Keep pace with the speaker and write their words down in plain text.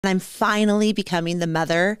I'm finally becoming the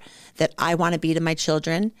mother that I want to be to my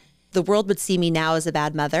children. The world would see me now as a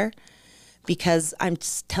bad mother because I'm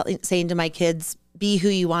saying to my kids, be who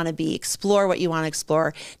you want to be, explore what you want to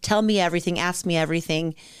explore, tell me everything, ask me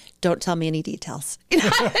everything. Don't tell me any details. You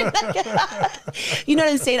know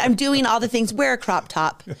what I'm saying? I'm doing all the things. Wear a crop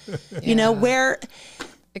top, you know,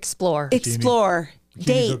 explore,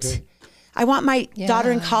 date. Okay. I want my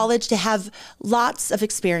daughter in college to have lots of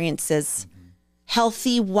experiences.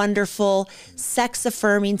 Healthy, wonderful,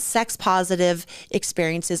 sex-affirming, sex-positive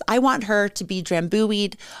experiences. I want her to be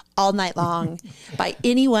drambuied all night long by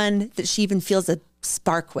anyone that she even feels a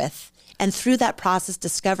spark with. And through that process,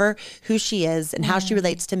 discover who she is and how she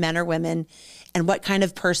relates to men or women and what kind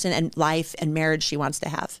of person and life and marriage she wants to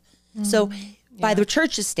have. So by the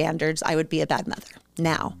church's standards, I would be a bad mother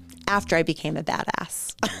now, after I became a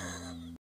badass.